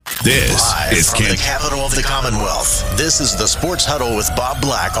This Live is from the capital of the Commonwealth, this is the Sports Huddle with Bob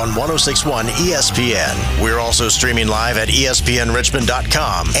Black on 106.1 ESPN. We're also streaming live at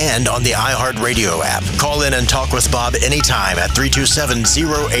espnrichmond.com and on the iHeartRadio app. Call in and talk with Bob anytime at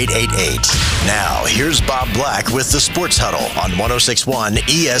 327-0888. Now, here's Bob Black with the Sports Huddle on 106.1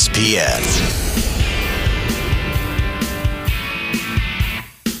 ESPN.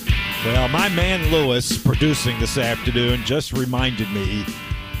 Well, my man Lewis, producing this afternoon, just reminded me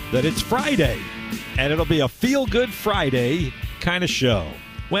that it's Friday, and it'll be a feel-good Friday kind of show.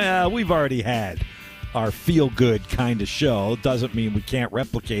 Well, we've already had our feel-good kind of show. Doesn't mean we can't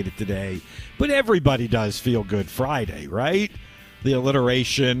replicate it today, but everybody does feel-good Friday, right? The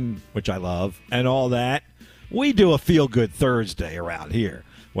alliteration, which I love, and all that. We do a feel-good Thursday around here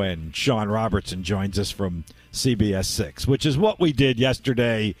when Sean Robertson joins us from CBS 6, which is what we did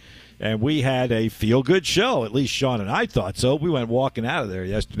yesterday. And we had a feel-good show. At least Sean and I thought so. We went walking out of there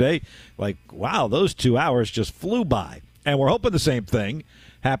yesterday like, wow, those 2 hours just flew by. And we're hoping the same thing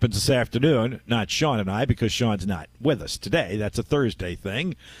happens this afternoon. Not Sean and I, because Sean's not with us today. That's a Thursday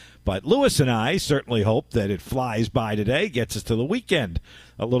thing. But Lewis and I certainly hope that it flies by today, gets us to the weekend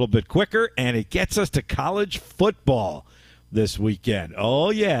a little bit quicker, and it gets us to college football this weekend.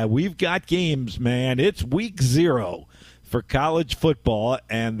 Oh, yeah, we've got games, man. It's week 0 for college football,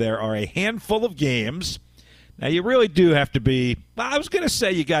 and there are a handful of games. Now, you really do have to be, I was going to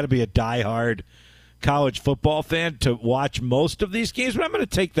say you got to be a diehard college football fan to watch most of these games, but I'm going to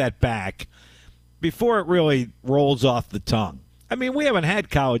take that back before it really rolls off the tongue. I mean, we haven't had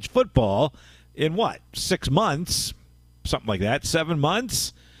college football in, 6 months? Something like that, 7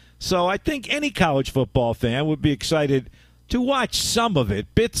 months? So I think any college football fan would be excited to watch some of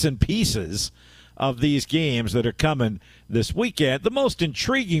it, bits and pieces of these games that are coming this weekend. The most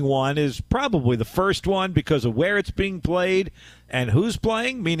intriguing one is probably the first one because of where it's being played and who's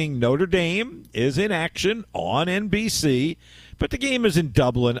playing, meaning Notre Dame is in action on NBC, but the game is in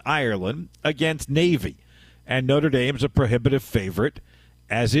Dublin, Ireland, against Navy. And Notre Dame's a prohibitive favorite,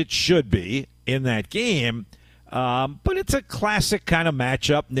 as it should be in that game. But it's a classic kind of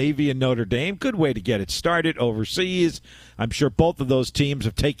matchup, Navy and Notre Dame. Good way to get it started overseas. I'm sure both of those teams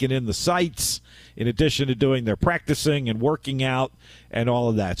have taken in the sights in addition to doing their practicing and working out and all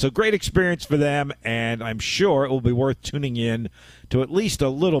of that. So great experience for them, and I'm sure it will be worth tuning in to at least a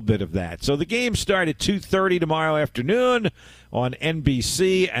little bit of that. So the games start at 2:30 tomorrow afternoon on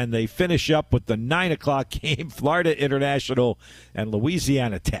NBC, and they finish up with the 9 o'clock game, Florida International and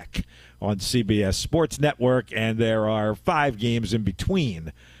Louisiana Tech on CBS Sports Network, and there are 5 games in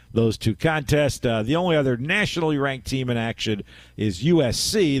between those two contests. The only other nationally ranked team in action is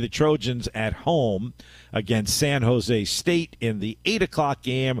USC, the Trojans at home against San Jose State in the 8 o'clock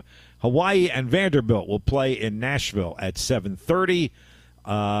game. Hawaii and Vanderbilt will play in Nashville at 7:30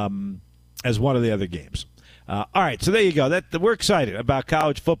 as one of the other games. All right, so there you go. We're excited about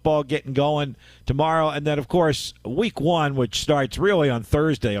college football getting going tomorrow. And then, of course, week 1, which starts really on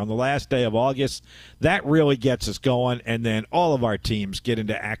Thursday, on the last day of August, that really gets us going. And then all of our teams get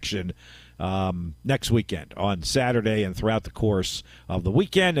into action next weekend on Saturday and throughout the course of the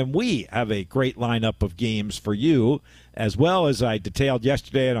weekend. And we have a great lineup of games for you, as well as I detailed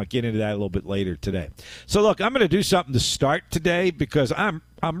yesterday, and I'll get into that a little bit later today. So, look, I'm going to do something to start today because I'm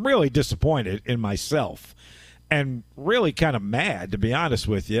really disappointed in myself. And really kind of mad, to be honest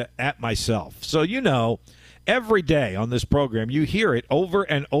with you, at myself. So, every day on this program, you hear it over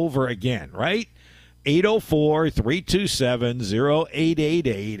and over again, right?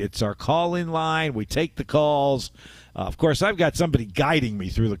 804-327-0888. It's our call-in line. We take the calls. Of course, I've got somebody guiding me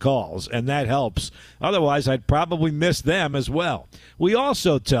through the calls, and that helps. Otherwise, I'd probably miss them as well. We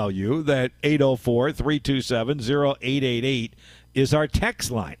also tell you that 804-327-0888 is our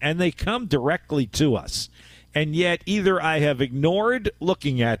text line, and they come directly to us. And yet either I have ignored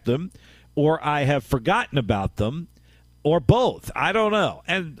looking at them or I have forgotten about them or both. I don't know.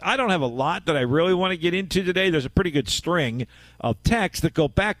 And I don't have a lot that I really want to get into today. There's a pretty good string of texts that go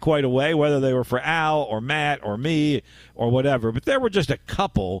back quite a way, whether they were for Al or Matt or me or whatever. But there were just a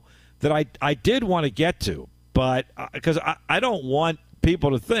couple that I did want to get to. But because I don't want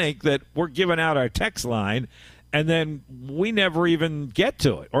people to think that we're giving out our text line and then we never even get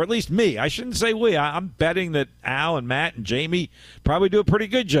to it, or at least me. I shouldn't say we. I'm betting that Al and Matt and Jamie probably do a pretty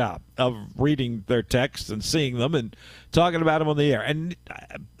good job of reading their texts and seeing them and talking about them on the air. And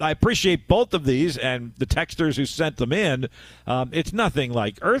I appreciate both of these and the texters who sent them in. It's nothing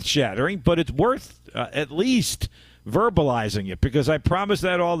like earth-shattering, but it's worth at least verbalizing it, because I promise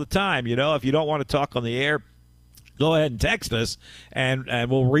that all the time. If you don't want to talk on the air, go ahead and text us, and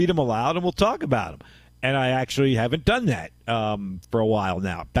we'll read them aloud and we'll talk about them. And I actually haven't done that for a while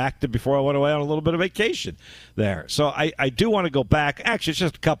now. Back to before I went away on a little bit of vacation there. So I do want to go back. Actually, it's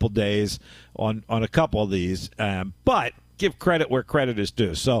just a couple days on a couple of these. But give credit where credit is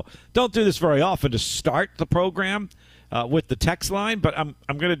due. So don't do this very often to start the program with the text line, but I'm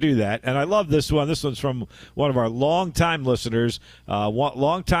going to do that. And I love this one. This one's from one of our longtime listeners,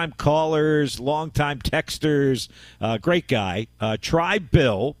 longtime callers, longtime texters, great guy, Tribe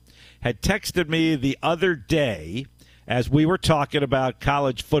Bill, had texted me the other day as we were talking about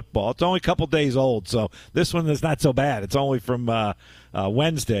college football. It's only a couple days old, so this one is not so bad. It's only from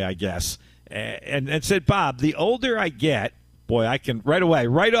Wednesday, I guess. And said, Bob, the older I get, boy, I can right away,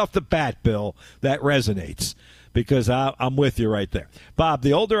 right off the bat, Bill, that resonates because I'm with you right there. Bob,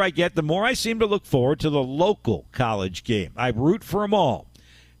 the older I get, the more I seem to look forward to the local college game. I root for them all,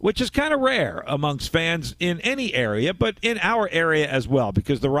 which is kind of rare amongst fans in any area, but in our area as well,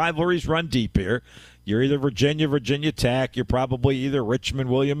 because the rivalries run deep here. You're either Virginia Tech. You're probably either Richmond,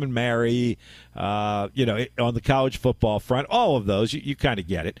 William and Mary, on the college football front. All of those, you kind of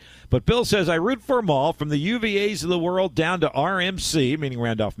get it. But Bill says, I root for them all, from the UVAs of the world down to RMC, meaning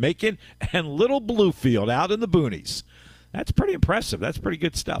Randolph-Macon, and Little Bluefield out in the boonies. That's pretty impressive. That's pretty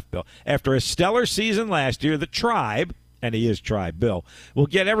good stuff, Bill. After a stellar season last year, the Tribe, and he is Tribe Bill, will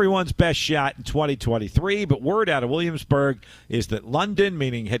get everyone's best shot in 2023, but word out of Williamsburg is that London,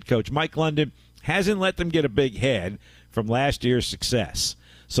 meaning head coach Mike London, hasn't let them get a big head from last year's success.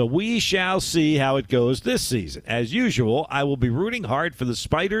 So we shall see how it goes this season. As usual, I will be rooting hard for the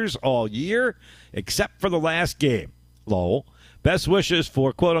Spiders all year, except for the last game. Lowell, best wishes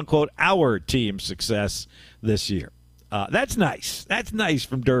for, quote-unquote, our team's success this year. That's nice. That's nice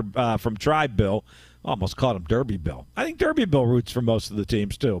from Tribe Bill. Almost called him Derby Bill. I think Derby Bill roots for most of the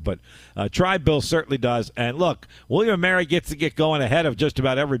teams, too. But Tribe Bill certainly does. And, look, William and Mary gets to get going ahead of just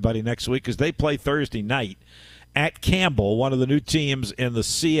about everybody next week because they play Thursday night at Campbell, one of the new teams in the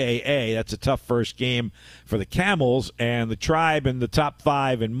CAA. That's a tough first game for the Camels. And the Tribe in the top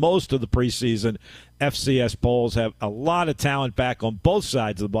 5 in most of the preseason FCS polls have a lot of talent back on both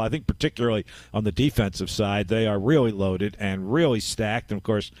sides of the ball. I think particularly on the defensive side, they are really loaded and really stacked. And, of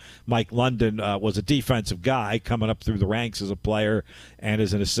course, Mike London was a defensive guy coming up through the ranks as a player and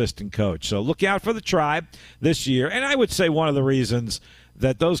as an assistant coach. So look out for the Tribe this year. And I would say one of the reasons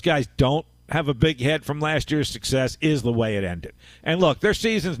that those guys don't have a big head from last year's success is the way it ended. And, look, their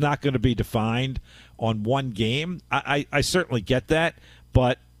season's not going to be defined on one game. I certainly get that.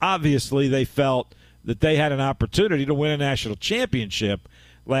 But obviously they felt that they had an opportunity to win a national championship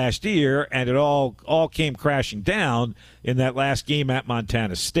last year, and it all came crashing down in that last game at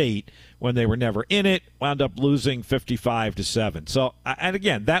Montana State when they were never in it, wound up losing 55-7. So, and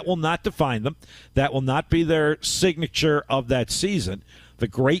again, that will not define them. That will not be their signature of that season. The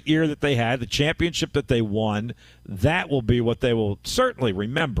great year that they had, the championship that they won, that will be what they will certainly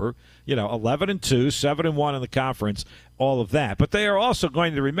remember. 11-2, 7-1 in the conference, all of that. But they are also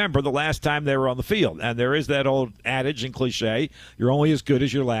going to remember the last time they were on the field. And there is that old adage and cliche, you're only as good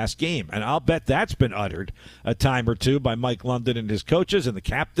as your last game. And I'll bet that's been uttered a time or two by Mike London and his coaches and the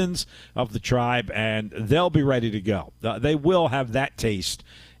captains of the Tribe, and they'll be ready to go. They will have that taste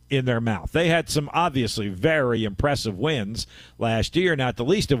in their mouth. They had some obviously very impressive wins last year, not the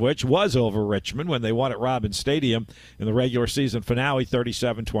least of which was over Richmond when they won at Robins Stadium in the regular season finale,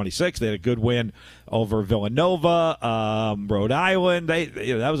 37-26. They had a good win over Villanova, Rhode Island.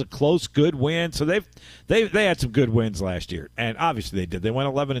 That was a close, good win. So they had some good wins last year, and obviously they did. They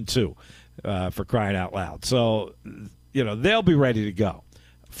went 11-2 for crying out loud. So they'll be ready to go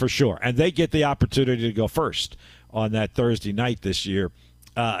for sure, and they get the opportunity to go first on that Thursday night this year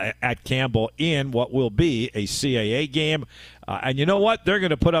at Campbell in what will be a CAA game. And you know what? They're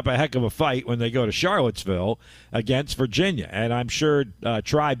going to put up a heck of a fight when they go to Charlottesville against Virginia. And I'm sure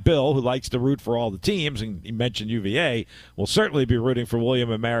Tribe Bill, who likes to root for all the teams, and he mentioned UVA, will certainly be rooting for William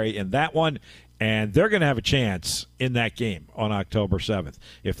and Mary in that one. And they're going to have a chance in that game on October 7th.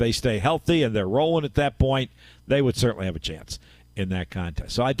 If they stay healthy and they're rolling at that point, they would certainly have a chance in that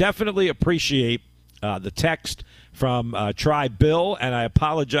contest. So I definitely appreciate the text from Tribe Bill, and I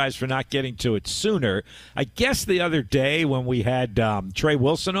apologize for not getting to it sooner. I guess the other day when we had Trey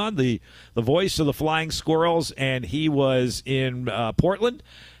Wilson on, the voice of the Flying Squirrels, and he was in Portland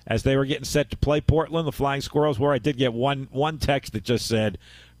as they were getting set to play Portland, the Flying Squirrels were. I did get one text that just said,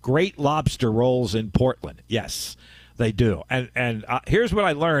 "Great lobster rolls in Portland." Yes, they do. And here's what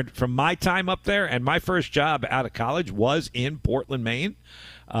I learned from my time up there, and my first job out of college was in Portland, Maine.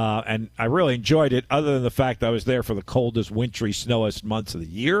 And I really enjoyed it, other than the fact I was there for the coldest, wintry, snowiest months of the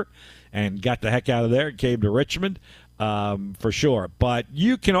year and got the heck out of there and came to Richmond. for sure. But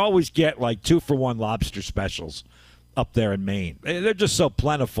you can always get like 2-for-1 lobster specials up there in Maine. They're just so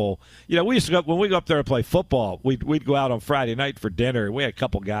plentiful. You know, we used to go, when we go up there and play football, we'd go out on Friday night for dinner. We had a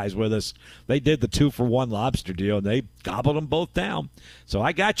couple guys with us. They did the 2-for-1 lobster deal, and they gobbled them both down. So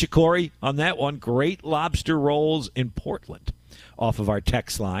I got you, Corey, on that one. Great lobster rolls in Portland. Off of our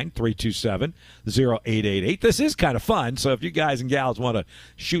text line, 327-0888. This is kind of fun, so if you guys and gals want to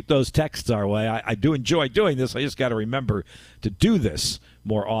shoot those texts our way, I do enjoy doing this. I just got to remember to do this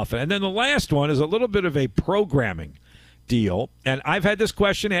more often. And then the last one is a little bit of a programming deal. And I've had this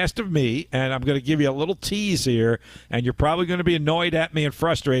question asked of me, and I'm going to give you a little tease here, and you're probably going to be annoyed at me and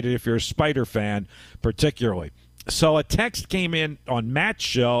frustrated if you're a Spider fan particularly. So a text came in on Matt's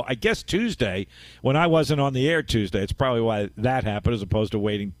show, I guess Tuesday, when I wasn't on the air Tuesday. It's probably why that happened as opposed to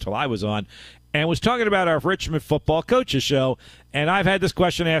waiting till I was on. And was talking about our Richmond football coaches show. And I've had this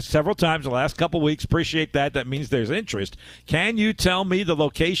question asked several times the last couple of weeks. Appreciate that. That means there's interest. Can you tell me the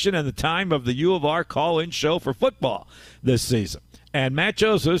location and the time of the U of R call-in show for football this season? And Matt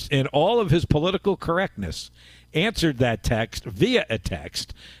Joseph, in all of his political correctness, answered that text via a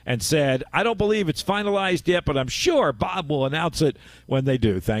text and said, I don't believe it's finalized yet, but I'm sure Bob will announce it when they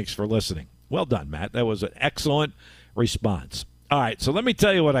do. Thanks for listening. Well done, Matt. That was an excellent response. All right, so let me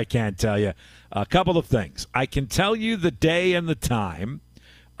tell you what I can tell you. A couple of things. I can tell you the day and the time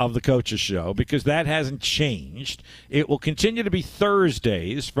of the Coaches Show because that hasn't changed. It will continue to be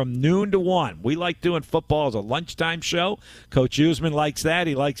Thursdays from noon to 1. We like doing football as a lunchtime show. Coach Usman likes that.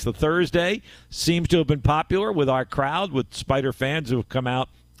 He likes the Thursday. Seems to have been popular with our crowd, with Spider fans who have come out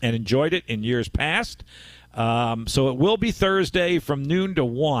and enjoyed it in years past. So it will be Thursday from noon to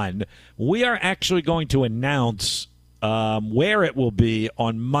 1. We are actually going to announce where it will be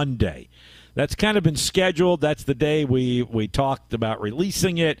on Monday. That's kind of been scheduled. That's the day we talked about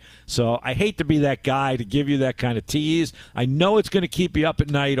releasing it. So I hate to be that guy to give you that kind of tease. I know it's going to keep you up at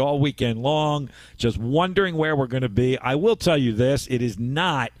night all weekend long, just wondering where we're going to be. I will tell you this. It is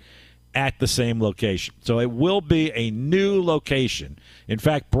not at the same location. So it will be a new location. In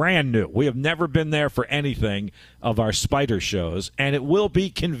fact, brand new. We have never been there for anything of our Spider shows, and it will be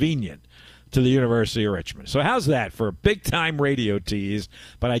convenient to the University of Richmond. So how's that for a big-time radio tease?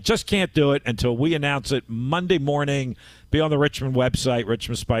 But I just can't do it until we announce it Monday morning. Be on the Richmond website,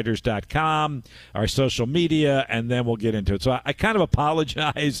 richmondspiders.com, our social media, and then we'll get into it. So I kind of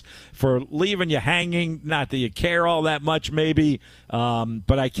apologize for leaving you hanging. Not that you care all that much, maybe,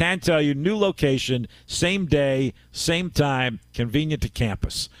 but I can tell you, new location, same day, same time, convenient to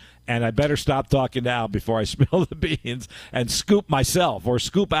campus. And I better stop talking now before I spill the beans and scoop myself or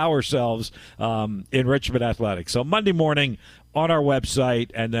scoop ourselves in Richmond Athletics. So Monday morning on our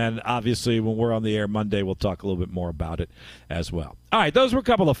website, and then obviously when we're on the air Monday, we'll talk a little bit more about it as well. All right, those were a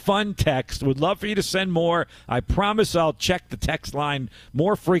couple of fun texts. Would love for you to send more. I promise I'll check the text line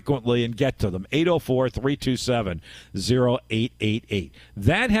more frequently and get to them. 804-327-0888.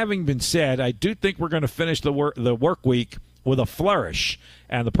 That having been said, I do think we're going to finish the work week with a flourish,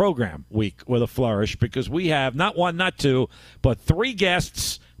 and the program week with a flourish, because we have not one, not two, but 3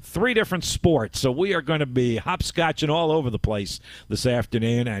 guests, 3 different sports. So we are going to be hopscotching all over the place this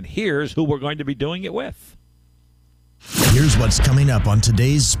afternoon, and here's who we're going to be doing it with. Here's what's coming up on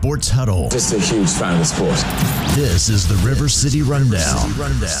today's Sports Huddle. Just a huge fan of the sport. This is the River City Rundown.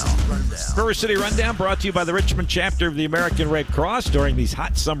 River City Rundown brought to you by the Richmond chapter of the American Red Cross. During these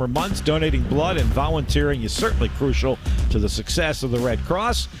hot summer months, donating blood and volunteering is certainly crucial to the success of the Red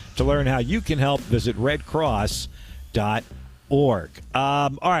Cross. To learn how you can help, visit redcross.org. All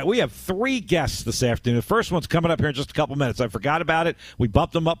right, we have 3 guests this afternoon. The first one's coming up here in just a couple minutes. I forgot about it. We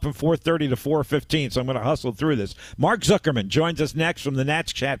bumped them up from 4:30 to 4:15, so I'm going to hustle through this. Mark Zuckerman joins us next from the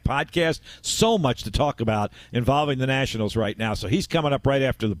Nats Chat podcast. So much to talk about involving the Nationals right now, so he's coming up right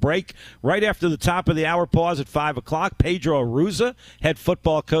after the break. Right after the top of the hour pause at 5 o'clock, Pedro Arruza, head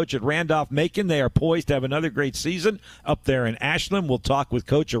football coach at Randolph-Macon. They are poised to have another great season up there in Ashland. We'll talk with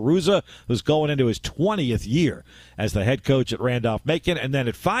Coach Arruza, who's going into his 20th year as the head coach at Randolph-Macon. And then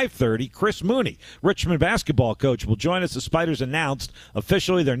at 5:30, Chris Mooney, Richmond basketball coach, will join us. The Spiders announced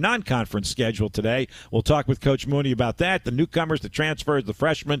officially their non-conference schedule today. We'll talk with Coach Mooney about that, the newcomers, the transfers, the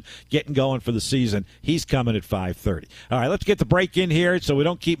freshmen getting going for the season. He's coming at 5:30. All right, let's get the break in here so we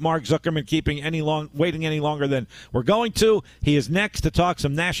don't keep Mark Zuckerman waiting any longer than we're going to. He is next to talk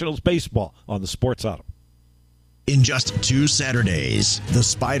some Nationals baseball on the Sports Huddle. In just 2 Saturdays, the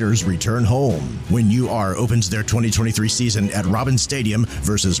Spiders return home when UR opens their 2023 season at Robins Stadium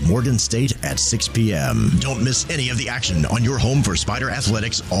versus Morgan State at 6 p.m. Don't miss any of the action on your home for Spider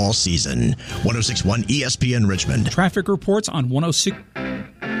Athletics all season. 106.1 ESPN Richmond. Traffic reports on 106.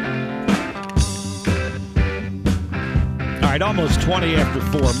 right, almost 20 after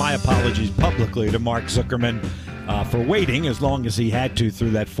 4. My apologies publicly to Mark Zuckerman for waiting as long as he had to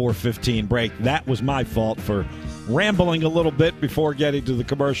through that 4:15 break. That was my fault for rambling a little bit before getting to the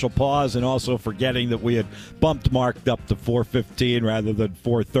commercial pause, and also forgetting that we had bumped Mark up to 4:15 rather than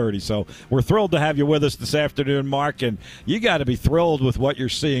 4:30. So we're thrilled to have you with us this afternoon, Mark, and you got to be thrilled with what you're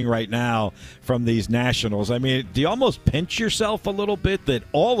seeing right now from these Nationals. I mean, do you almost pinch yourself a little bit that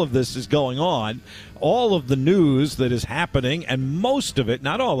all of this is going on, all of the news that is happening, and most of it,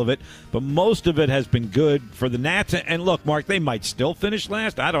 not all of it, but most of it has been good for the Nats? And look, Mark, they might still finish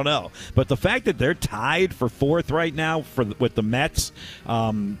last. I don't know. But the fact that they're tied for 4th right now with the Mets,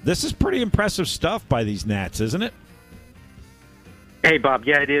 this is pretty impressive stuff by these Nats, isn't it? Hey, Bob.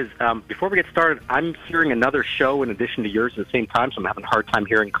 Yeah, it is. Before we get started, I'm hearing another show in addition to yours at the same time, so I'm having a hard time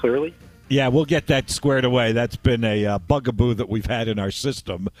hearing clearly. Yeah, we'll get that squared away. That's been a bugaboo that we've had in our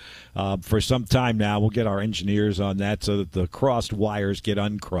system for some time now. We'll get our engineers on that so that the crossed wires get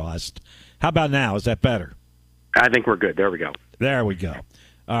uncrossed. How about now? Is that better? I think we're good. There we go. There we go.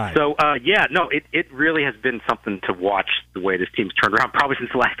 All right. So, it really has been something to watch the way this team's turned around. Probably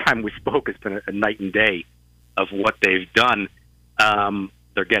since the last time we spoke, it's been a night and day of what they've done.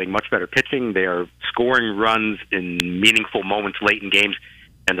 They're getting much better pitching. They are scoring runs in meaningful moments late in games,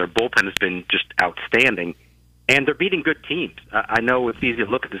 and their bullpen has been just outstanding. And they're beating good teams. I know it's easy to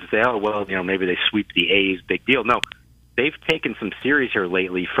look at this and say, oh, well, maybe they sweep the A's, big deal. No, they've taken some series here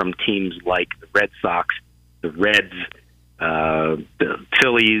lately from teams like the Red Sox, the Reds, the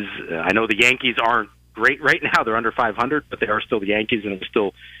Phillies. I know the Yankees aren't great right now. They're under 500, but they are still the Yankees, and they're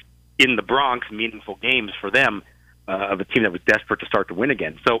still in the Bronx, meaningful games for them, of a team that was desperate to start to win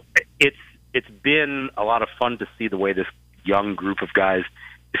again. So it's been a lot of fun to see the way this young group of guys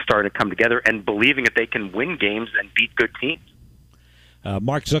is starting to come together and believing that they can win games and beat good teams.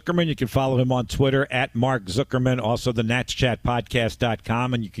 Mark Zuckerman, you can follow him on Twitter at Mark Zuckerman, also the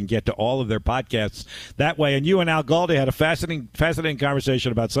NatsChatPodcast.com, and you can get to all of their podcasts that way. And you and Al Galdi had a fascinating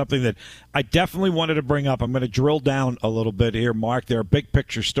conversation about something that I definitely wanted to bring up. I'm going to drill down a little bit here, Mark. There are big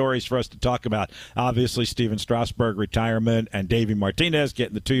picture stories for us to talk about. Obviously, Steven Strasburg retirement and Davey Martinez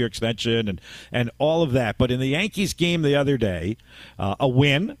getting the 2-year extension and all of that. But in the Yankees game the other day, a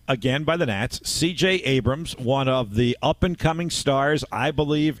win, again, by the Nats. C.J. Abrams, one of the up-and-coming stars, I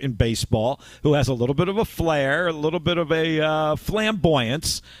believe, in baseball, who has a little bit of a flair, a little bit of a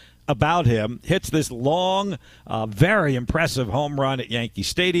flamboyance about him, hits this long, very impressive home run at Yankee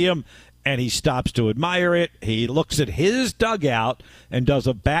Stadium, and he stops to admire it. He looks at his dugout and does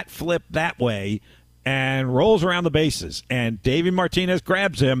a bat flip that way and rolls around the bases. And Davey Martinez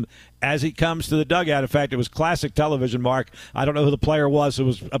grabs him as he comes to the dugout. In fact, it was classic television, Mark. I don't know who the player was who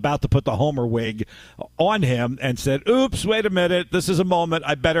was about to put the homer wig on him and said, oops, wait a minute, this is a moment,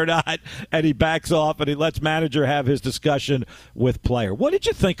 I better not. And he backs off and he lets manager have his discussion with player. What did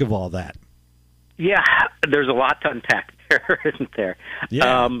you think of all that? Yeah, there's a lot to unpack there, isn't there?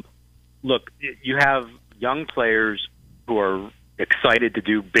 Yeah. Look, you have young players who are excited to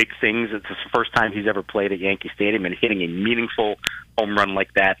do big things. It's the first time he's ever played at Yankee Stadium, and hitting a meaningful home run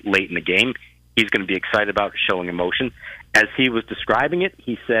like that late in the game, he's going to be excited about, showing emotion. As he was describing it,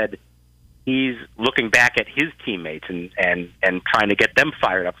 he said he's looking back at his teammates and trying to get them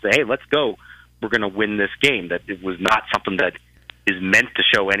fired up, say, hey, let's go. We're going to win this game. That it was not something that is meant to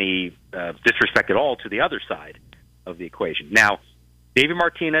show any disrespect at all to the other side of the equation. Now, Davey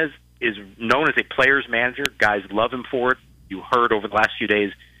Martinez is known as a player's manager. Guys love him for it. You heard over the last few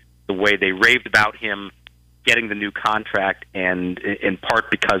days the way they raved about him getting the new contract, and in part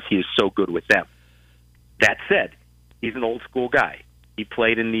because he is so good with them. That said, he's an old school guy. He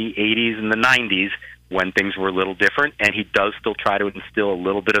played in the 80s and the 90s when things were a little different, and he does still try to instill a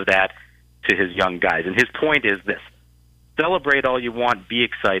little bit of that to his young guys. And his point is this: celebrate all you want, be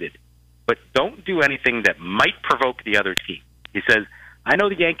excited, but don't do anything that might provoke the other team. He says, I know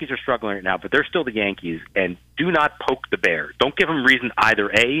the Yankees are struggling right now, but they're still the Yankees, and do not poke the bear. Don't give them reason either,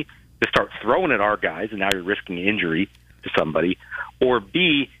 A, to start throwing at our guys, and now you're risking injury to somebody, or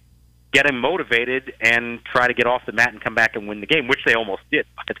B, get them motivated and try to get off the mat and come back and win the game, which they almost did,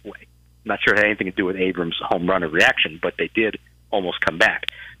 by the way. I'm not sure it had anything to do with Abrams' home run or reaction, but they did almost come back.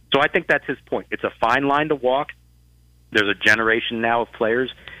 So I think that's his point. It's a fine line to walk. There's a generation now of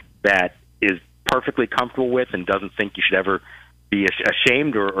players that is perfectly comfortable with and doesn't think you should ever be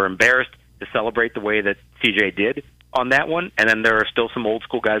ashamed or embarrassed to celebrate the way that CJ did on that one. And then there are still some old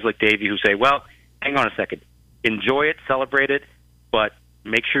school guys like Davey who say, well, hang on a second, enjoy it, celebrate it, but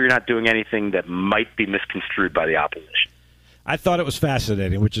make sure you're not doing anything that might be misconstrued by the opposition. I thought it was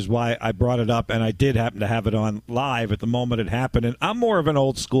fascinating, which is why I brought it up, and I did happen to have it on live at the moment it happened. And I'm more of an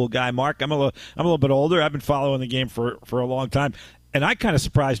old school guy, Mark. I'm a little bit older. I've been following the game for a long time, and I kind of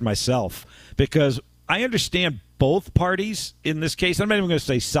surprised myself because I understand both parties in this case. I'm not even going to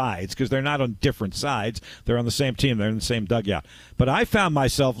say sides because they're not on different sides. They're on the same team. They're in the same dugout. But I found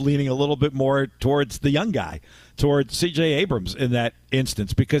myself leaning a little bit more towards the young guy, towards C.J. Abrams in that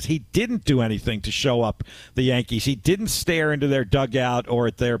instance, because he didn't do anything to show up the Yankees. He didn't stare into their dugout or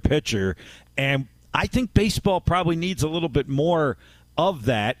at their pitcher. And I think baseball probably needs a little bit more of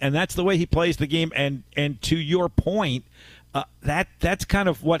that, and that's the way he plays the game. And to your point, that's kind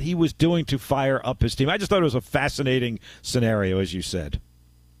of what he was doing to fire up his team. I just thought it was a fascinating scenario, as you said.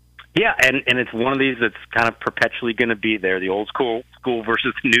 Yeah, and it's one of these that's kind of perpetually going to be there, the old school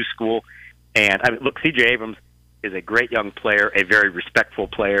versus the new school. And I mean, look, C.J. Abrams is a great young player, a very respectful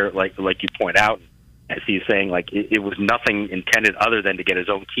player, like you point out. As he's saying, like it was nothing intended other than to get his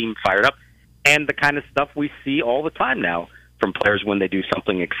own team fired up, and the kind of stuff we see all the time now from players when they do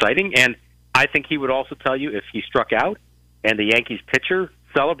something exciting. And I think he would also tell you if he struck out and the Yankees pitcher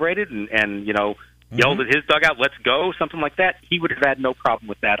celebrated and yelled at his dugout, "Let's go," something like that, he would have had no problem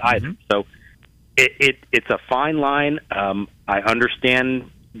with that either. So it's a fine line. I understand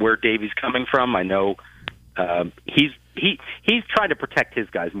where Davey's coming from. I know he's trying to protect his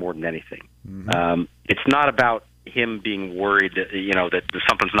guys more than anything. It's not about him being worried that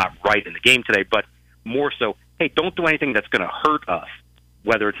something's not right in the game today, but more so, hey, don't do anything that's going to hurt us,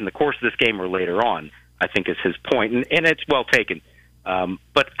 whether it's in the course of this game or later on, I think is his point, and it's well taken.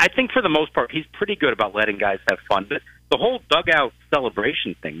 But I think for the most part, he's pretty good about letting guys have fun. But the whole dugout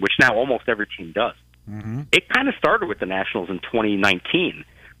celebration thing, which now almost every team does, it kind of started with the Nationals in 2019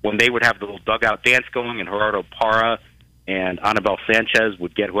 when they would have the little dugout dance going, and Gerardo Parra and Anibal Sanchez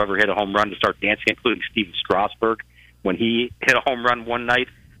would get whoever hit a home run to start dancing, including Steven Strasburg when he hit a home run one night.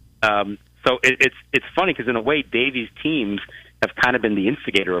 So it's funny because in a way, Davey's teams have kind of been the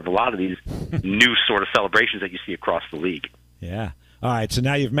instigator of a lot of these new sort of celebrations that you see across the league. Yeah. All right, so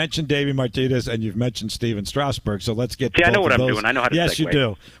now you've mentioned Davey Martinez and you've mentioned Steven Strasburg, so let's get to I know what I'm those. doing. I know how to Yes, segue. you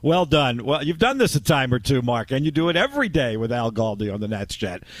do. Well done. Well, you've done this a time or two, Mark, and you do it every day with Al Galdi on the Nats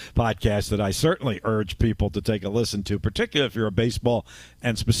Chat podcast that I certainly urge people to take a listen to, particularly if you're a baseball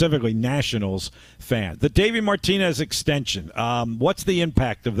and specifically Nationals fan. The Davey Martinez extension, what's the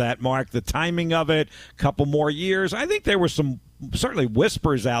impact of that, Mark? The timing of it, a couple more years? I think there were some certainly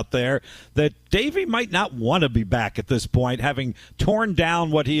whispers out there that Davey might not want to be back at this point, having torn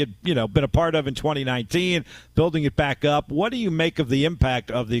down what he had, been a part of in 2019, building it back up. What do you make of the impact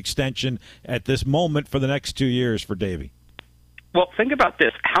of the extension at this moment for the next 2 years for Davey? Well, think about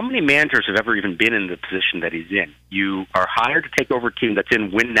this. How many managers have ever even been in the position that he's in? You are hired to take over a team that's in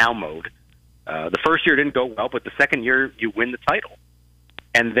win-now mode. The first year didn't go well, but the second year you win the title.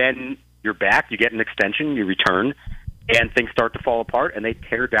 And then you're back, you get an extension, you return, and things start to fall apart, and they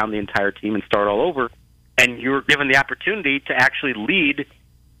tear down the entire team and start all over. And you're given the opportunity to actually lead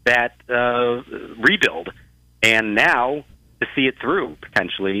that rebuild, and now to see it through,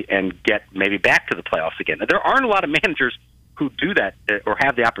 potentially, and get maybe back to the playoffs again. Now, there aren't a lot of managers who do that or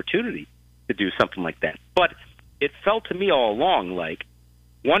have the opportunity to do something like that. But it felt to me all along like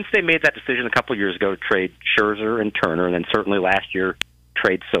once they made that decision a couple of years ago to trade Scherzer and Turner, and then certainly last year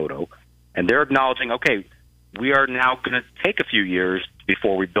trade Soto, and they're acknowledging, okay, we are now going to take a few years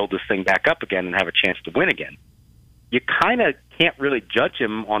before we build this thing back up again and have a chance to win again. You kind of can't really judge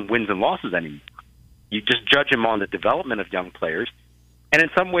him on wins and losses anymore. You just judge him on the development of young players. And in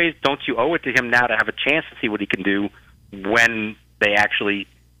some ways, don't you owe it to him now to have a chance to see what he can do when they actually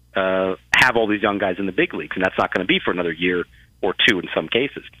have all these young guys in the big leagues? And that's not going to be for another year or two in some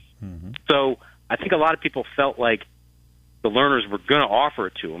cases. So I think a lot of people felt like the Lerners were going to offer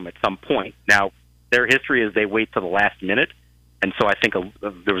it to him at some point. Now, their history is they wait till the last minute, and so I think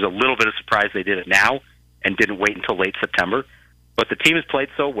there was a little bit of surprise they did it now and didn't wait until late September. But the team has played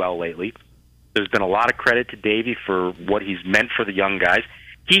so well lately. There's been a lot of credit to Davey for what he's meant for the young guys.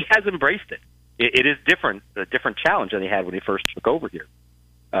 He has embraced it. It is different, a different challenge than he had when he first took over here.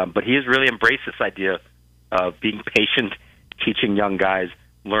 But he has really embraced this idea of being patient, teaching young guys,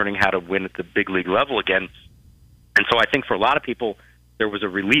 learning how to win at the big league level again. And so I think for a lot of people, there was a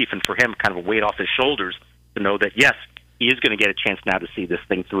relief, and for him, kind of a weight off his shoulders to know that, yes, he is going to get a chance now to see this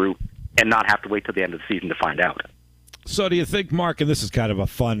thing through and not have to wait till the end of the season to find out. So do you think, Mark, and this is kind of a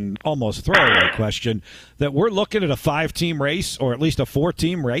fun, almost throwaway question, that we're looking at a 5-team race or at least a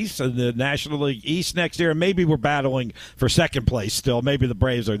 4-team race in the National League East next year? And maybe we're battling for second place still. Maybe the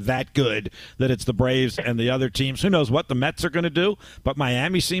Braves are that good that it's the Braves and the other teams. Who knows what the Mets are going to do? But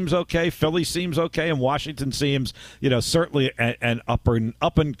Miami seems okay. Philly seems okay. And Washington seems, certainly an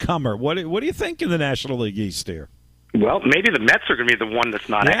up-and-comer. What do you think in the National League East here? Well, maybe the Mets are going to be the one that's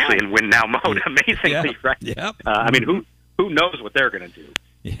not actually in win-now mode, amazingly, right? Yep. Who knows what they're going to do?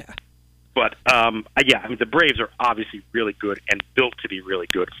 Yeah. But, the Braves are obviously really good and built to be really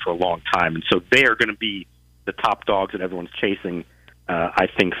good for a long time. And so they are going to be the top dogs that everyone's chasing, I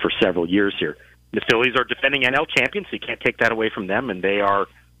think, for several years here. The Phillies are defending NL champions, so you can't take that away from them, and they are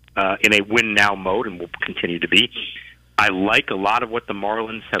in a win-now mode and will continue to be. I like a lot of what the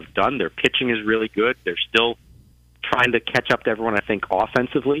Marlins have done. Their pitching is really good. They're still trying to catch up to everyone, I think,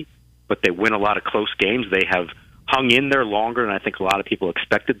 offensively, but they win a lot of close games. They have hung in there longer than I think a lot of people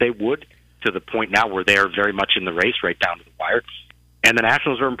expected they would, to the point now where they are very much in the race right down to the wire. And the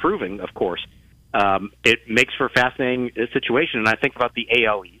Nationals are improving, of course. It makes for a fascinating situation, and I think about the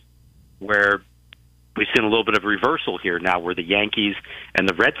AL East, where we've seen a little bit of a reversal here now, where the Yankees and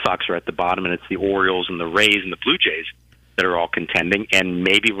the Red Sox are at the bottom, and it's the Orioles and the Rays and the Blue Jays that are all contending, and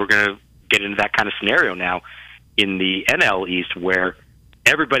maybe we're going to get into that kind of scenario now in the NL East, where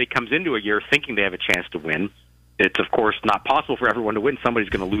everybody comes into a year thinking they have a chance to win. It's, of course, not possible for everyone to win. Somebody's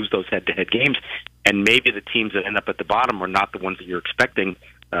going to lose those head-to-head games, and maybe the teams that end up at the bottom are not the ones that you're expecting,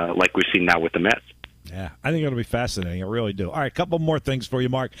 like we've seen now with the Mets. Yeah, I think it'll be fascinating. I really do. All right, a couple more things for you,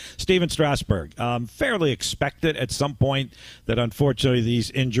 Mark. Steven Strasburg, fairly expected at some point that, unfortunately,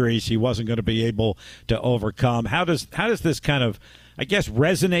 these injuries he wasn't going to be able to overcome. How does this kind of, I guess,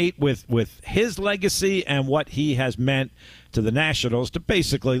 resonate with his legacy and what he has meant to the Nationals to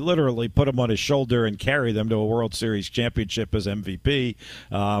basically literally put him on his shoulder and carry them to a World Series championship as MVP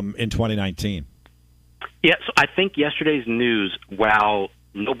in 2019? Yeah, so I think yesterday's news, while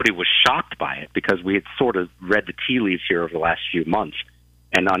nobody was shocked by it because we had sort of read the tea leaves here over the last few months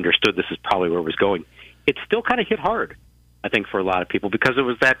and understood this is probably where it was going, it still kind of hit hard, I think, for a lot of people, because it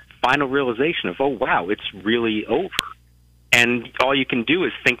was that final realization of, oh, wow, it's really over. And all you can do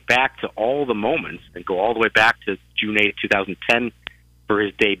is think back to all the moments and go all the way back to June 8, 2010 for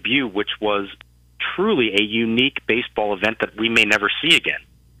his debut, which was truly a unique baseball event that we may never see again,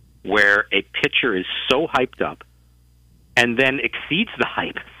 where a pitcher is so hyped up and then exceeds the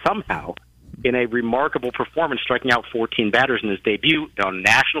hype somehow in a remarkable performance, striking out 14 batters in his debut on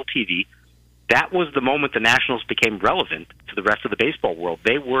national TV. That was the moment the Nationals became relevant to the rest of the baseball world.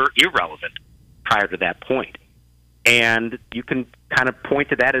 They were irrelevant prior to that point. And you can kind of point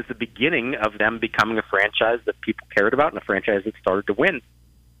to that as the beginning of them becoming a franchise that people cared about and a franchise that started to win.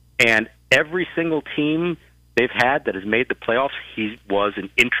 And every single team they've had that has made the playoffs, he was an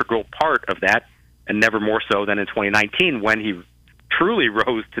integral part of that, and never more so than in 2019 when he truly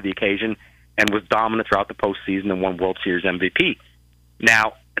rose to the occasion and was dominant throughout the postseason and won World Series MVP.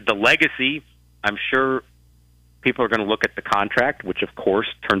 Now, the legacy, I'm sure people are going to look at the contract, which, of course,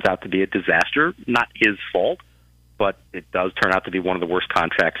 turns out to be a disaster. Not his fault, but it does turn out to be one of the worst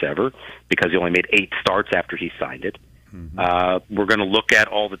contracts ever because he only made 8 starts after he signed it. Mm-hmm. We're going to look at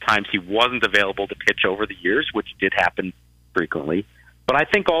all the times he wasn't available to pitch over the years, which did happen frequently. But I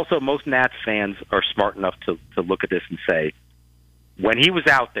think also most Nats fans are smart enough to look at this and say, when he was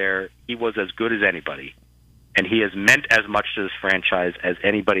out there, he was as good as anybody, and he has meant as much to this franchise as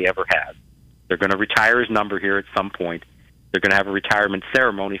anybody ever has. They're going to retire his number here at some point. They're going to have a retirement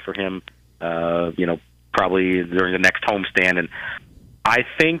ceremony for him, probably during the next homestand. And I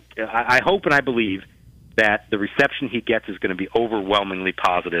think, I hope and I believe that the reception he gets is going to be overwhelmingly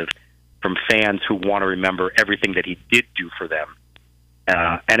positive from fans who want to remember everything that he did do for them.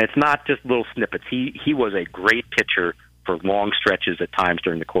 And it's not just little snippets. He was a great pitcher for long stretches at times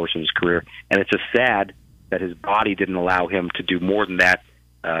during the course of his career. And it's just sad that his body didn't allow him to do more than that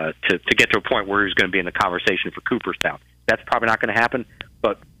to get to a point where he's going to be in the conversation for Cooperstown. That's probably not going to happen.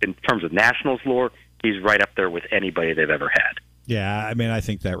 But in terms of Nationals lore, he's right up there with anybody they've ever had. Yeah, I mean, I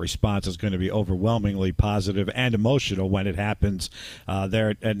think that response is going to be overwhelmingly positive and emotional when it happens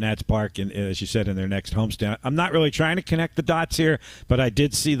there at Nats Park, and as you said, in their next homestand. I'm not really trying to connect the dots here, but I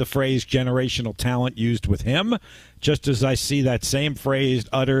did see the phrase generational talent used with him just as I see that same phrase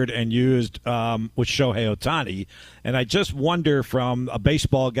uttered and used with Shohei Ohtani. And I just wonder, from a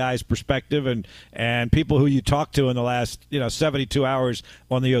baseball guy's perspective and people who you talked to in the last 72 hours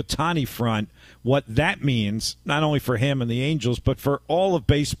on the Ohtani front, what that means, not only for him and the Angels, but for all of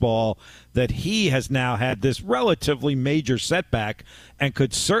baseball, that he has now had this relatively major setback and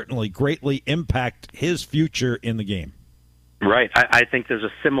could certainly greatly impact his future in the game. Right. I think there's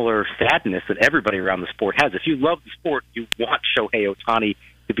a similar sadness that everybody around the sport has. If you love the sport, you want Shohei Ohtani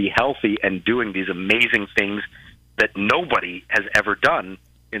to be healthy and doing these amazing things that nobody has ever done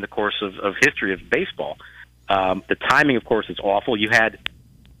in the course of history of baseball. The timing, of course, is awful. You had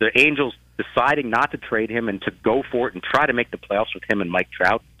the Angels deciding not to trade him and to go for it and try to make the playoffs with him and Mike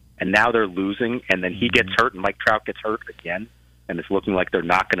Trout, and now they're losing, and then he gets hurt and Mike Trout gets hurt again, and it's looking like they're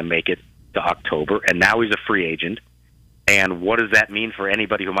not going to make it to October, and now he's a free agent. And what does that mean for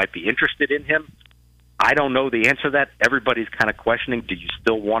anybody who might be interested in him? I don't know the answer to that. Everybody's kind of questioning, do you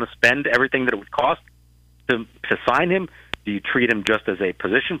still want to spend everything that it would cost to sign him? Do you treat him just as a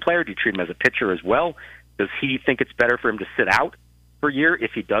position player? Do you treat him as a pitcher as well? Does he think it's better for him to sit out for a year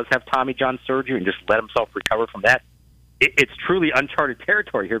if he does have Tommy John surgery and just let himself recover from that? It's truly uncharted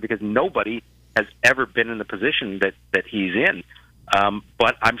territory here because nobody has ever been in the position that he's in.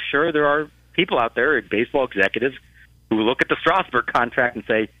 But I'm sure there are people out there, baseball executives, who look at the Strasburg contract and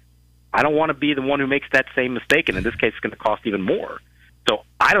say, I don't want to be the one who makes that same mistake, and in this case it's going to cost even more. So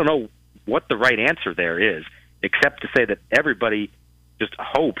I don't know what the right answer there is, except to say that everybody just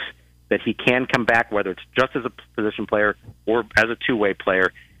hopes that he can come back, whether it's just as a position player or as a two-way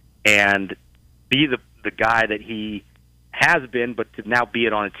player, and be the guy that he has been, but to now be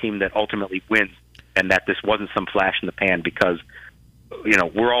it on a team that ultimately wins, and that this wasn't some flash in the pan, because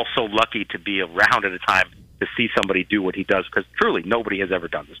we're all so lucky to be around at a time to see somebody do what he does, because truly nobody has ever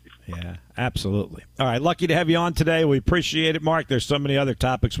done this before. Yeah, absolutely. All right, lucky to have you on today. We appreciate it, Mark. There's so many other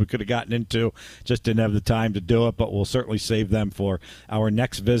topics we could have gotten into, just didn't have the time to do it, but we'll certainly save them for our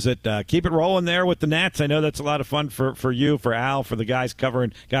next visit. Keep it rolling there with the Nats. I know that's a lot of fun for you, for Al, for the guys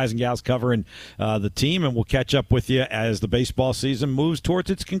and gals covering the team, and we'll catch up with you as the baseball season moves towards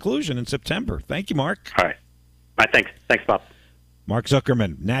its conclusion in September. Thank you, Mark. All right. Thanks, Bob. Mark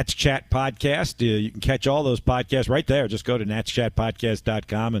Zuckerman, Nats Chat Podcast. You can catch all those podcasts right there. Just go to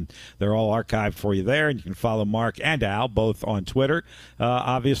natschatpodcast.com, and they're all archived for you there. And you can follow Mark and Al both on Twitter,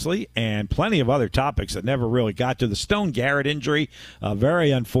 obviously, and plenty of other topics that never really got to. The Stone Garrett injury,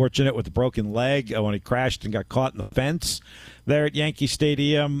 very unfortunate with the broken leg when he crashed and got caught in the fence there at Yankee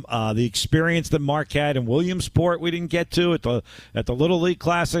Stadium. The experience that Mark had in Williamsport we didn't get to at the Little League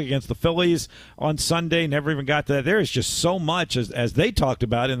Classic against the Phillies on Sunday. Never even got to that. There is just so much, as they talked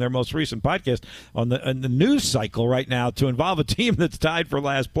about in their most recent podcast, on the news cycle right now to involve a team that's tied for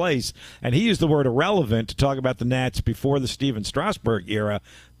last place. And he used the word irrelevant to talk about the Nats before the Steven Strasburg era.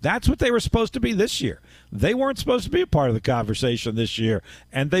 That's what they were supposed to be this year. They weren't supposed to be a part of the conversation this year,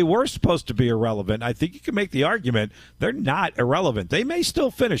 and they were supposed to be irrelevant. I think you can make the argument they're not irrelevant. They may still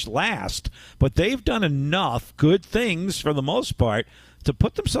finish last, but they've done enough good things for the most part to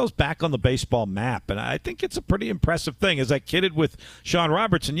put themselves back on the baseball map. And I think it's a pretty impressive thing. As I kidded with Sean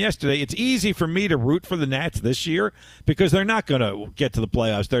Robertson yesterday, it's easy for me to root for the Nats this year because they're not going to get to the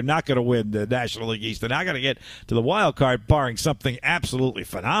playoffs. They're not going to win the National League East. They're not going to get to the wild card, barring something absolutely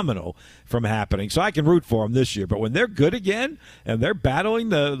phenomenal from happening. So I can root for them this year. But when they're good again and they're battling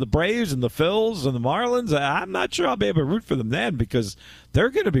the Braves and the Phils and the Marlins, I'm not sure I'll be able to root for them then, because they're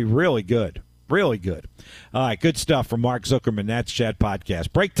going to be really good. Really good. All right, good stuff from Mark Zuckerman, Nats Chat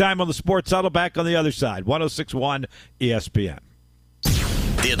Podcast. Break time on the Sports Huddle, back on the other side. 106.1 ESPN.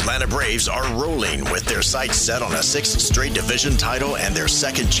 The Atlanta Braves are rolling with their sights set on a sixth straight division title and their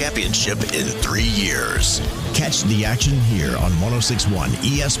second championship in 3 years. Catch the action here on 106.1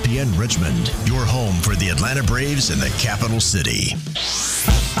 ESPN Richmond, your home for the Atlanta Braves in the capital city.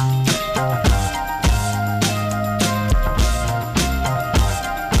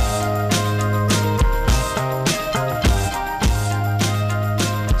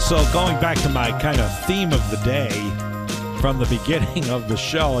 So going back to my kind of theme of the day from the beginning of the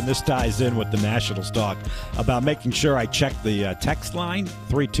show, and this ties in with the Nationals talk about making sure I check the text line,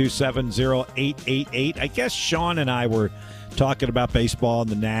 327-0888. I guess Sean and I were talking about baseball and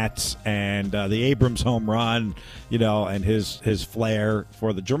the Nats and the Abrams home run, and his flair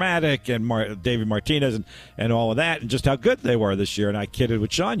for the dramatic, and David Martinez and all of that, and just how good they were this year. And I kidded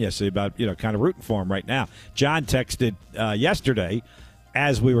with Sean yesterday about, kind of rooting for him right now. John texted yesterday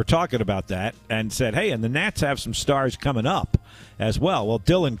as we were talking about that and said, hey, and the Nats have some stars coming up as well. Well,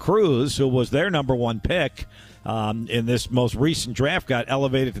 Dylan Cruz, who was their number one pick in this most recent draft, got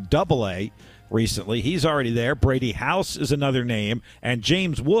elevated to Double-A recently. He's already there. Brady House is another name. And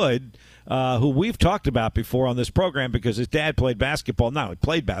James Wood, who we've talked about before on this program because his dad played basketball. Not only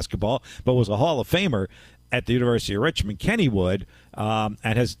played basketball, but was a Hall of Famer at the University of Richmond, Kenny Wood.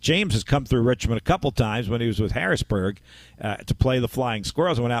 James has come through Richmond a couple times when he was with Harrisburg to play the Flying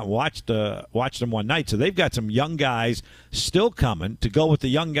Squirrels. I went out and watched them one night. So they've got some young guys still coming to go with the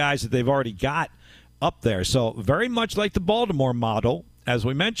young guys that they've already got up there. So very much like the Baltimore model, as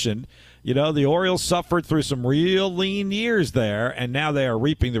we mentioned. The Orioles suffered through some real lean years there, and now they are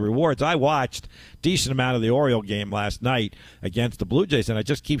reaping the rewards. I watched a decent amount of the Oriole game last night against the Blue Jays, and I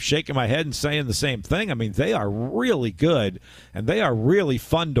just keep shaking my head and saying the same thing. I mean, they are really good, and they are really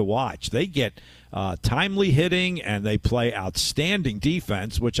fun to watch. They get timely hitting, and they play outstanding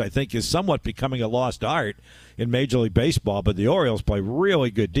defense, which I think is somewhat becoming a lost art in Major League Baseball, but the Orioles play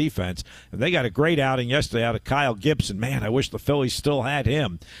really good defense, and they got a great outing yesterday out of Kyle Gibson. Man, I wish the Phillies still had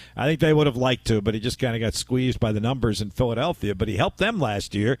him. I think they would have liked to, but he just kind of got squeezed by the numbers in Philadelphia, but he helped them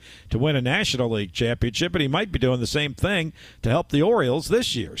last year to win a National League championship, and he might be doing the same thing to help the Orioles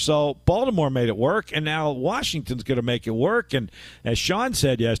this year. So Baltimore made it work, and now Washington's going to make it work, and as Sean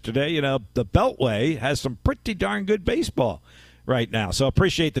said yesterday, the Beltway has some pretty darn good baseball right now. So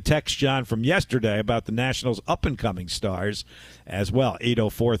appreciate the text, John, from yesterday about the Nationals' up-and-coming stars as well,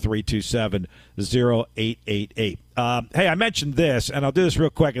 804-327-0888. Hey, I mentioned this, and I'll do this real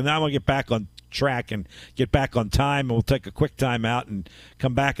quick, and then I'm going to get back on track and get back on time, and we'll take a quick time out and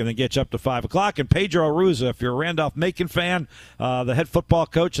come back and then get you up to 5 o'clock. And Pedro Arruza, if you're a Randolph-Macon fan, the head football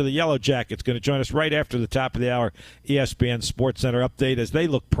coach of the Yellow Jackets, going to join us right after the top of the hour ESPN Sports Center update as they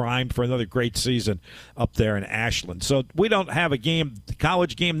look primed for another great season up there in Ashland. So we don't have a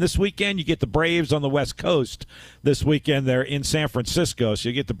college game this weekend. You get the Braves on the West Coast this weekend. They're in San Francisco, so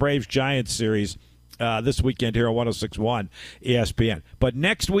you get the Braves-Giants series this weekend here on 106.1 ESPN. But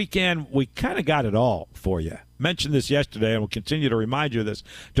next weekend, we kind of got it all for you. Mentioned this yesterday, and we'll continue to remind you of this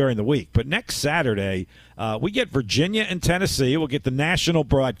during the week. But next Saturday, we get Virginia and Tennessee. We'll get the national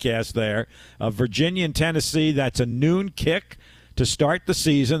broadcast there. Virginia and Tennessee, that's a noon kick to start the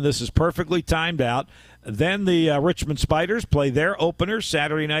season. This is perfectly timed out. Then the Richmond Spiders play their opener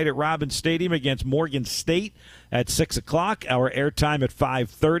Saturday night at Robins Stadium against Morgan State at 6 o'clock. Our airtime at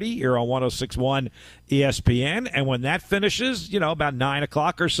 5:30 here on 106.1 ESPN. And when that finishes, about 9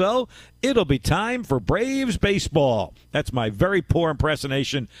 o'clock or so, it'll be time for Braves baseball. That's my very poor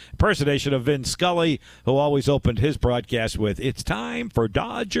impersonation of Vin Scully, who always opened his broadcast with, "It's time for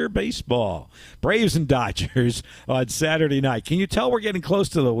Dodger baseball." Braves and Dodgers on Saturday night. Can you tell we're getting close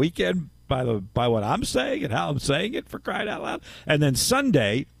to the weekend by what I'm saying and how I'm saying it, for crying out loud? And then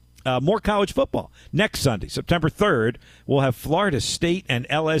Sunday, more college football. Next Sunday, September 3rd, we'll have Florida State and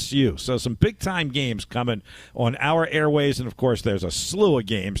LSU. So some big-time games coming on our airways. And, of course, there's a slew of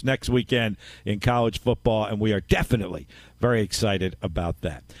games next weekend in college football, and we are definitely very excited about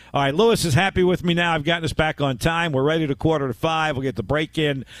that. All right, Lewis is happy with me now. I've gotten us back on time. We're ready to 4:45. We'll get the break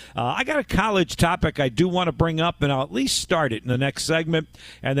in. I got a college topic I do want to bring up, and I'll at least start it in the next segment.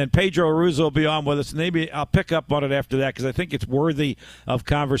 And then Pedro Arruza will be on with us. And maybe I'll pick up on it after that because I think it's worthy of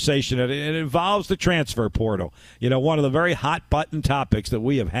conversation. It involves the transfer portal, one of the very hot-button topics that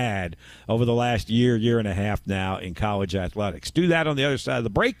we have had over the last year and a half now in college athletics. Do that on the other side of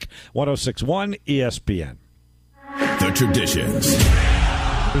the break. 106.1 ESPN. The traditions.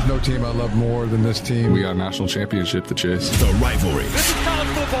 There's no team I love more than this team. We got a national championship to chase. The rivalries. This is college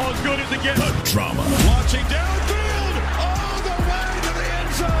football as good as it gets. The drama. Launching downfield, all the way to the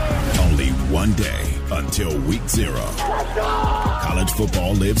end zone. Only one day until week 0. College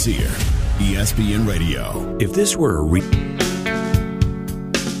football lives here. ESPN Radio. If this were a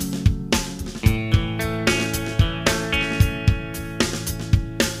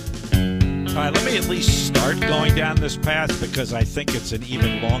All right, let me at least start going down this path because I think it's an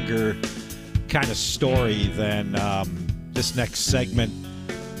even longer kind of story than this next segment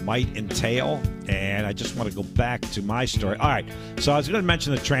might entail. And I just want to go back to my story. All right, so I was going to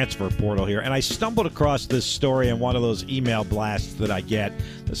mention the transfer portal here, and I stumbled across this story in one of those email blasts that I get.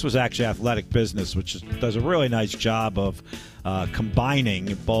 This was actually Athletic Business, which does a really nice job of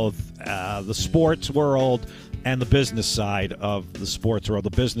combining both the sports world and the business side of the sports world,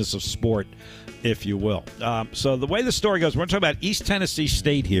 the business of sport, if you will. So the way the story goes, we're talking about East Tennessee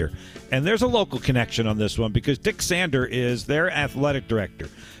State here. And there's a local connection on this one because Dick Sander is their athletic director,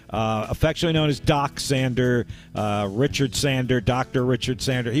 affectionately known as Doc Sander, Richard Sander, Dr. Richard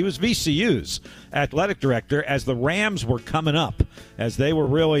Sander. He was VCU's athletic director as the Rams were coming up, as they were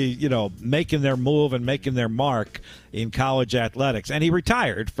really, making their move and making their mark in college athletics. And he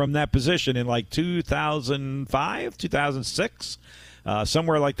retired from that position in like 2005, 2006.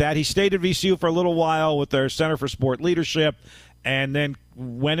 somewhere like that. He stayed at VCU for a little while with their Center for Sport Leadership and then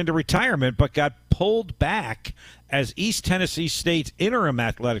went into retirement, but got pulled back as East Tennessee State's interim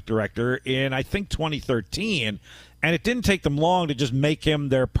athletic director in, I think, 2013. And it didn't take them long to just make him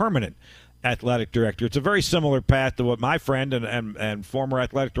their permanent athletic director. It's a very similar path to what my friend and former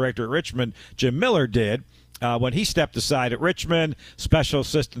athletic director at Richmond, Jim Miller, did. When he stepped aside at Richmond, special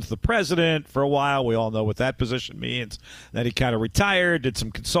assistant to the president for a while. We all know what that position means. Then he kind of retired, did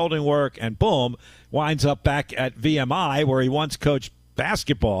some consulting work, and boom, winds up back at VMI, where he once coached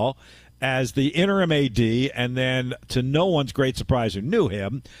basketball as the interim AD, and then, to no one's great surprise who knew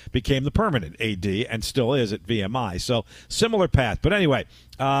him, became the permanent AD and still is at VMI. So similar path. But anyway,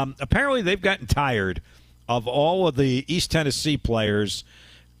 apparently they've gotten tired of all of the East Tennessee players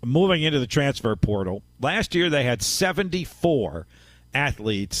moving into the transfer portal. Last year they had 74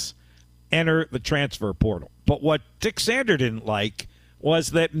 athletes enter the transfer portal. But what Dick Sander didn't like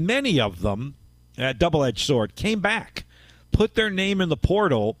was that many of them, double-edged sword, came back, put their name in the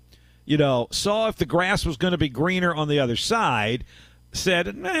portal, saw if the grass was going to be greener on the other side, said,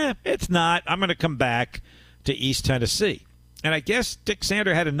 it's not. I'm going to come back to East Tennessee. And I guess Dick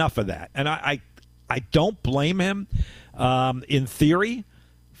Sander had enough of that. And I don't blame him in theory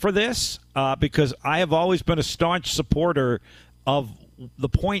for this, because I have always been a staunch supporter of the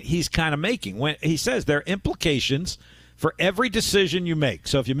point he's kind of making when he says there are implications for every decision you make.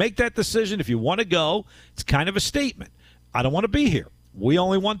 So if you make that decision, if you want to go, it's kind of a statement. I don't want to be here. We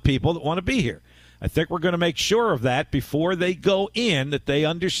only want people that want to be here. I think we're going to make sure of that before they go in, that they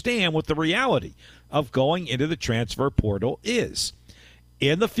understand what the reality of going into the transfer portal is.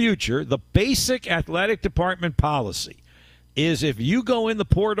 In the future, the basic athletic department policy is if you go in the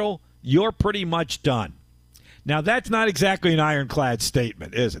portal, you're pretty much done. Now, that's not exactly an ironclad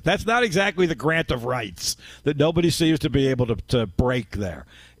statement, is it? That's not exactly the grant of rights that nobody seems to be able to break there.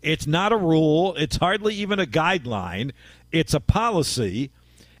 It's not a rule. It's hardly even a guideline. It's a policy,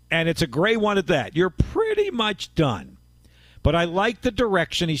 and it's a gray one at that. You're pretty much done. But I like the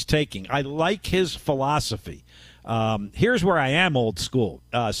direction he's taking. I like his philosophy. Here's where I am old school.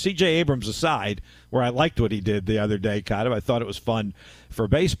 C.J. Abrams aside, where I liked what he did the other day, kind of. I thought it was fun for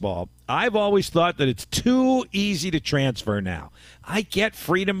baseball. I've always thought that it's too easy to transfer now. I get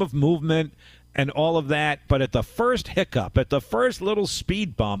freedom of movement and all of that, but at the first hiccup, at the first little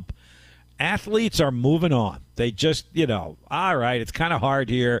speed bump, athletes are moving on. They just, all right, it's kind of hard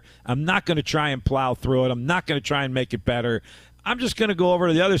here. I'm not going to try and plow through it. I'm not going to try and make it better. I'm just going to go over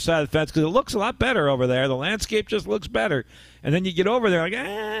to the other side of the fence because it looks a lot better over there. The landscape just looks better. And then you get over there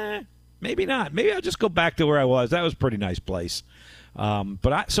like, maybe not. Maybe I'll just go back to where I was. That was a pretty nice place.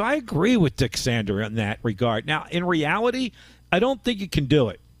 So I agree with Dick Sander in that regard. Now, in reality, I don't think you can do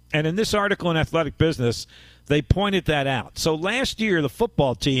it. And in this article in Athletic Business, they pointed that out. So last year, the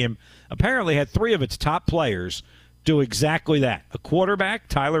football team apparently had 3 of its top players do exactly that. A quarterback,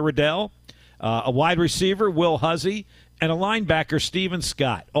 Tyler Riddell, a wide receiver, Will Huzzy, and a linebacker, Steven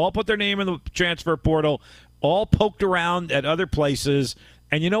Scott. All put their name in the transfer portal, all poked around at other places.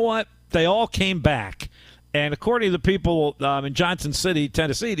 And you know what? They all came back. And according to the people in Johnson City,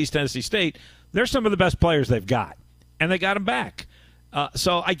 Tennessee, East Tennessee State, they're some of the best players they've got. And they got them back.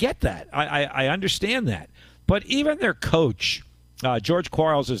 So I get that. I understand that. But even their coach, George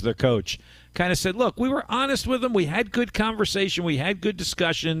Quarles is their coach, kind of said, look, we were honest with them. We had good conversation. We had good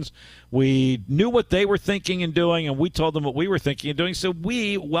discussions. We knew what they were thinking and doing, and we told them what we were thinking and doing, so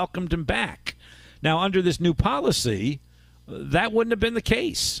we welcomed them back. Now, under this new policy, that wouldn't have been the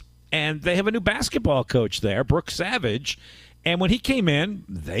case. And they have a new basketball coach there, Brooks Savage, and when he came in,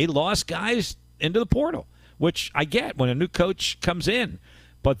 they lost guys into the portal, which I get when a new coach comes in.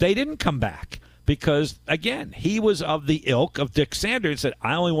 But they didn't come back. Because, again, he was of the ilk of Dick Sander and said,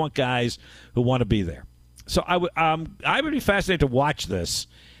 I only want guys who want to be there. So I would be fascinated to watch this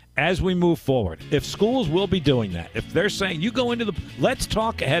as we move forward. If schools will be doing that, if they're saying, you go into let's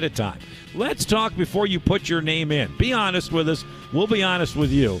talk ahead of time. Let's talk before you put your name in. Be honest with us. We'll be honest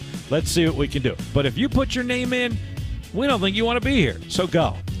with you. Let's see what we can do. But if you put your name in, we don't think you want to be here. So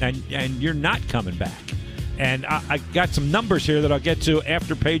go. And you're not coming back. And I got some numbers here that I'll get to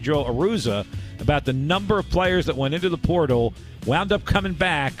after Pedro Aruza about the number of players that went into the portal, wound up coming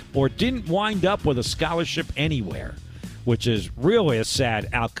back, or didn't wind up with a scholarship anywhere, which is really a sad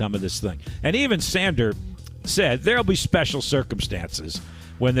outcome of this thing. And even Sander said there'll be special circumstances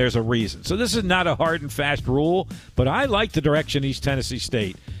when there's a reason. So this is not a hard and fast rule, but I like the direction East Tennessee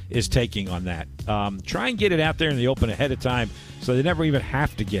State is taking on that. Try and get it out there in the open ahead of time so they never even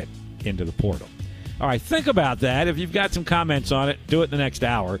have to get into the portal. All right, think about that. If you've got some comments on it, do it in the next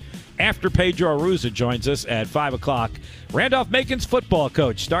hour. after Pedro Aruza joins us at 5 o'clock. Randolph-Macon's football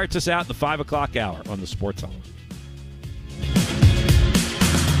coach starts us out in the 5 o'clock hour on the Sports Huddle.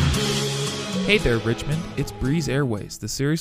 Hey there, Richmond. It's Breeze Airways, the series